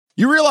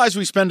You realize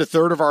we spend a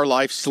third of our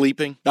life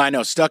sleeping? I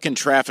know, stuck in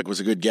traffic was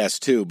a good guess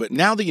too, but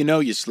now that you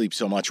know you sleep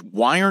so much,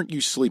 why aren't you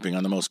sleeping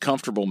on the most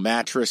comfortable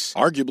mattress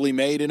arguably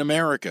made in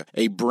America?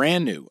 A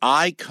brand new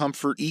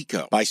iComfort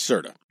Eco by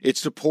Serta. It's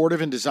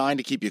supportive and designed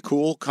to keep you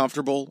cool,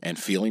 comfortable, and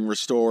feeling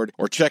restored.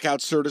 Or check out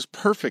Serta's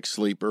Perfect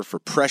Sleeper for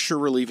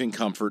pressure-relieving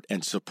comfort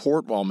and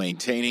support while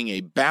maintaining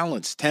a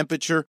balanced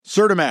temperature.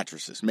 Serta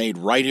mattresses, made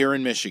right here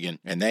in Michigan,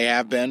 and they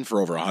have been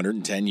for over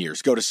 110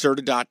 years. Go to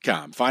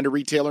Serta.com. Find a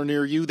retailer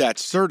near you.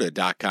 That's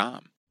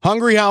Serta.com.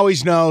 Hungry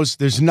Howie's knows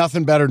there's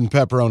nothing better than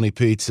pepperoni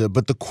pizza,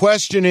 but the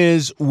question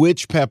is,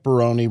 which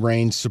pepperoni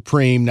reigns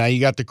supreme? Now,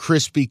 you got the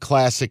crispy,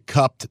 classic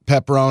cupped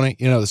pepperoni,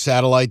 the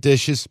satellite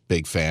dishes.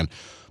 Big fan.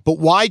 But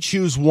why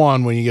choose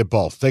one when you get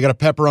both? They got a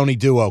pepperoni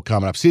duo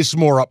coming up. See, this is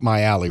more up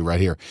my alley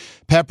right here.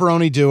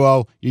 Pepperoni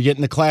duo, you're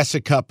getting the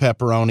classic cup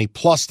pepperoni,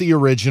 plus the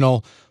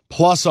original,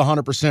 plus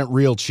 100%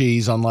 real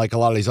cheese, unlike a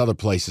lot of these other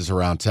places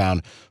around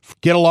town.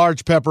 Get a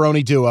large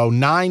pepperoni duo,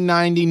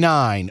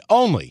 $9.99,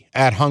 only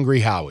at Hungry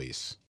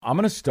Howie's. I'm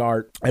going to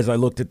start, as I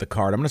looked at the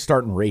card, I'm going to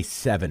start in race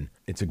 7.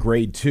 It's a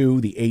grade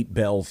 2, the 8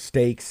 Bell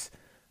Stakes.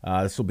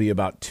 This will be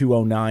about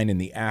 2:09 in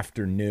the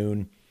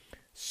afternoon.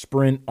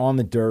 Sprint on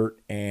the dirt,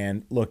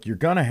 and look, you're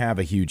going to have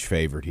a huge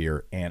favorite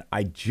here, and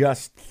I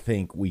just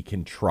think we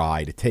can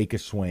try to take a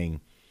swing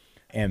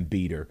and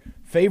beat her.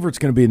 Favorite's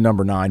going to be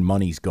number 9,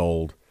 Money's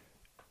Gold.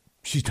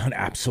 She's done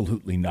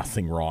absolutely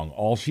nothing wrong.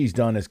 All she's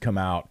done is come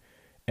out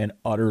and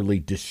utterly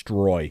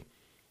destroy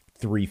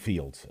 3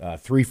 fields.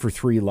 3 for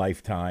 3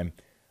 lifetime,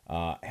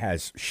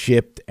 has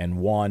shipped and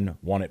won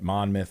at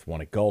Monmouth,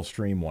 won at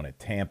Gulfstream, won at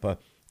Tampa.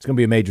 It's going to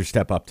be a major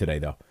step up today,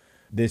 though.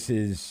 This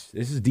is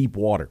deep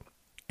water.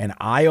 And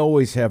I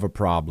always have a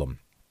problem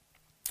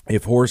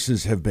if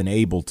horses have been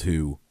able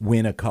to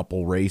win a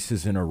couple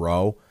races in a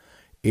row.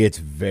 It's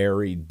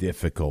very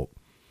difficult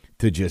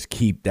to just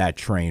keep that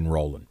train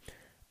rolling.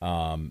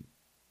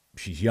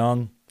 She's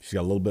young. She's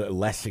got a little bit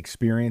less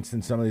experience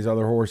than some of these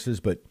other horses.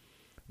 But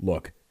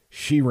look,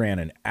 she ran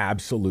an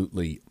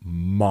absolutely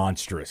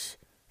monstrous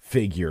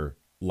figure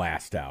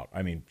last out.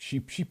 I mean, she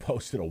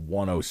posted a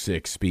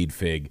 106 speed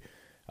fig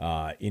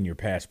in your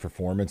past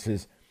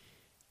performances.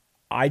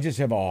 I just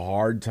have a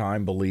hard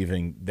time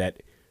believing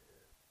that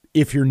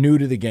if you're new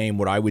to the game,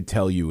 what I would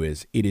tell you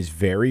is it is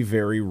very,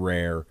 very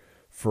rare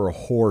for a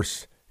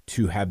horse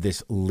to have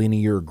this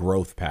linear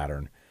growth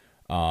pattern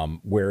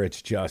where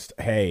it's just,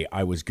 hey,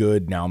 I was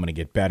good, now I'm going to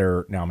get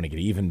better, now I'm going to get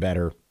even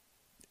better.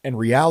 And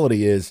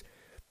reality is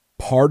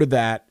part of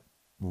that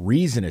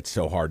reason it's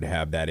so hard to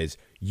have that is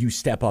you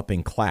step up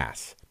in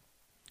class.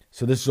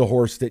 So this is a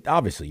horse that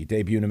obviously you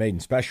debut in a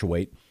maiden special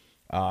weight.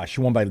 She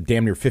won by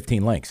damn near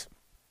 15 lengths.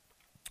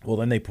 Well,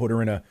 then they put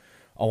her in a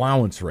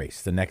allowance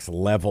race, the next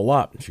level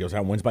up. She goes out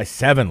and wins by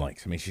 7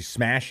 lengths. I mean, she's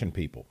smashing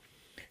people.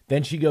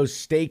 Then she goes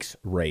stakes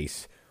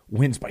race,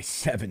 wins by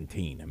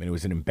 17. I mean, it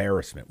was an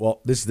embarrassment.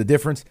 Well, this is the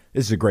difference.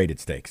 This is a graded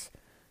stakes.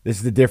 This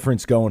is the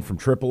difference going from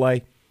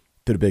AAA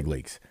to the big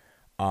leagues.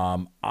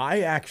 I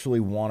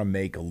actually want to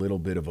make a little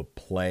bit of a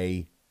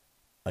play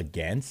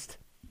against,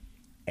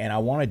 and I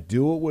want to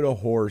do it with a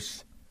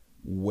horse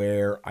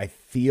where I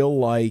feel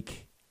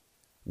like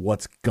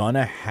what's going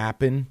to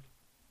happen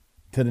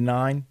to the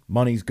 9,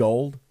 Money's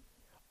Gold,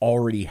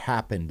 already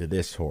happened to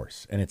this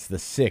horse. And it's the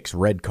 6,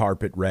 Red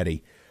Carpet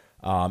Ready.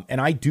 And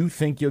I do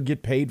think you'll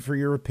get paid for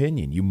your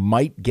opinion. You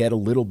might get a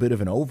little bit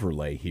of an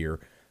overlay here.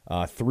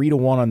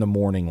 3-1 on the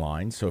morning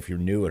line. So if you're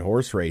new at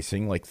horse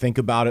racing, think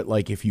about it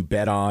like if you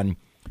bet on,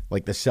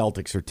 the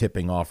Celtics are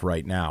tipping off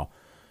right now.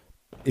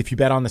 If you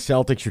bet on the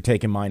Celtics, you're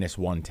taking minus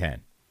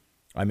 110.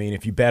 I mean,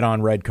 if you bet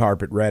on Red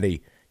Carpet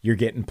Ready, you're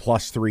getting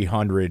plus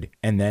 300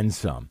 and then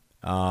some.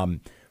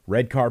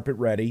 Red Carpet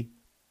Ready.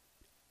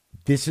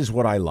 This is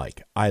what I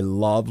like. I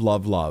love,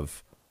 love,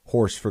 love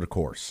horse for the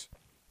course.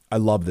 I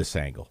love this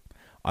angle.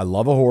 I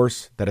love a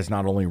horse that has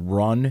not only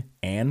run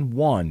and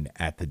won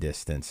at the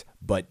distance,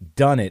 but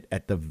done it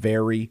at the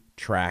very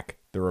track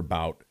they're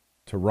about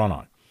to run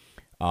on.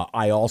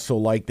 I also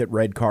like that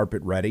Red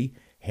Carpet Ready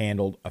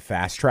handled a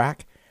fast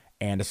track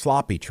and a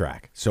sloppy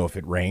track. So if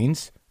it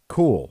rains,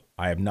 cool.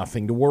 I have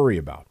nothing to worry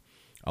about.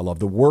 I love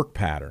the work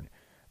pattern.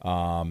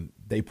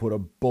 They put a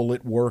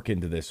bullet work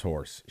into this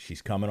horse.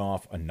 She's coming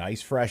off a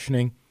nice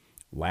freshening.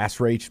 Last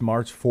race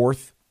March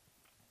 4th.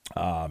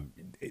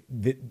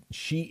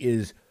 She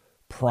is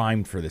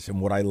primed for this.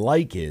 And what I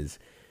like is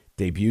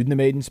debuted in the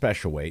maiden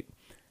special weight.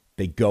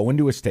 They go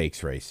into a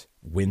stakes race,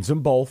 wins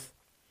them both.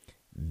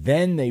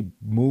 Then they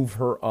move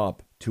her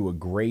up to a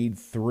grade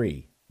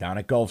 3 down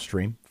at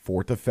Gulfstream,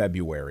 4th of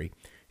February.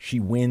 She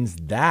wins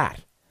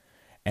that.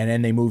 And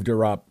then they moved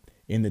her up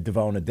in the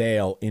Devona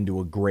Dale into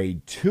a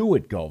grade 2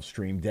 at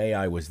Gulfstream. Day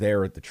I was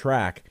there at the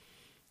track,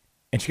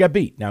 and she got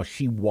beat. Now,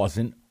 she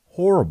wasn't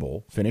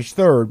horrible, finished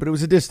 3rd, but it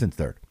was a distant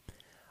 3rd.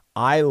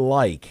 I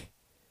like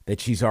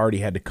that she's already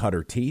had to cut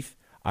her teeth.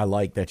 I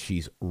like that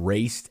she's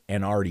raced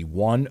and already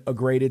won a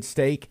graded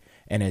stake,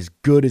 and as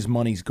good as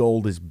Money's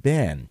Gold has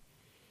been,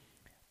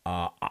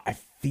 I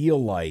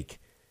feel like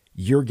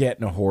you're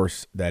getting a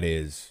horse that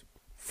is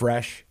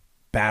fresh,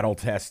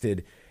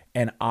 battle-tested,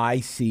 and I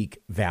seek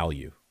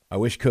value. I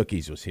wish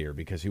Cookies was here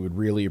because he would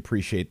really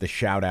appreciate the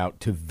shout out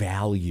to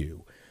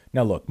value.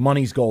 Now, look,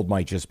 Money's Gold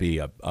might just be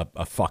a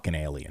fucking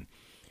alien,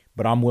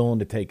 but I'm willing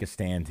to take a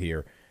stand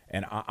here,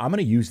 and I'm going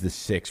to use the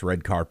 6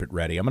 Red Carpet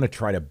Ready. I'm going to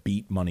try to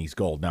beat Money's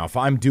Gold. Now, if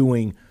I'm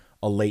doing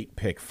a late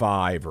pick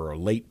 5 or a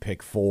late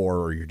pick 4,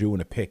 or you're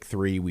doing a pick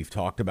 3, we've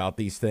talked about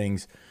these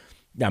things.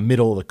 Now,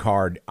 middle of the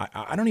card,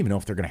 I don't even know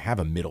if they're going to have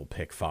a middle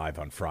pick 5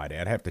 on Friday.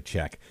 I'd have to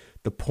check.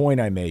 The point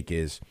I make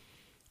is,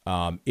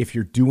 if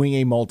you're doing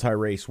a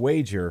multi-race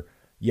wager,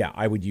 yeah,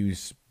 I would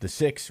use the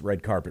 6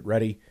 Red Carpet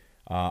Ready.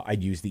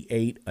 I'd use the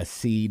 8, a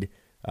seed.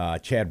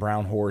 Chad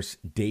Brown horse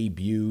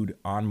debuted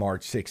on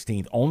March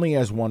 16th, only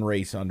has 1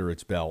 race under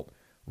its belt.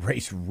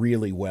 Raced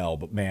really well,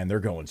 but man,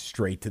 they're going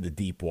straight to the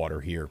deep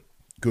water here.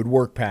 Good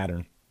work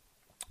pattern.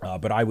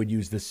 But I would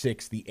use the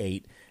 6, the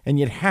 8, and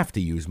you'd have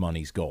to use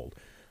Money's Gold.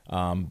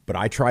 But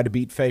I try to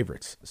beat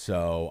favorites.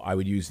 So I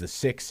would use the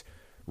 6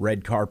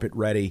 Red Carpet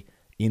Ready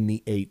in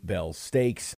the 8 Bell Stakes.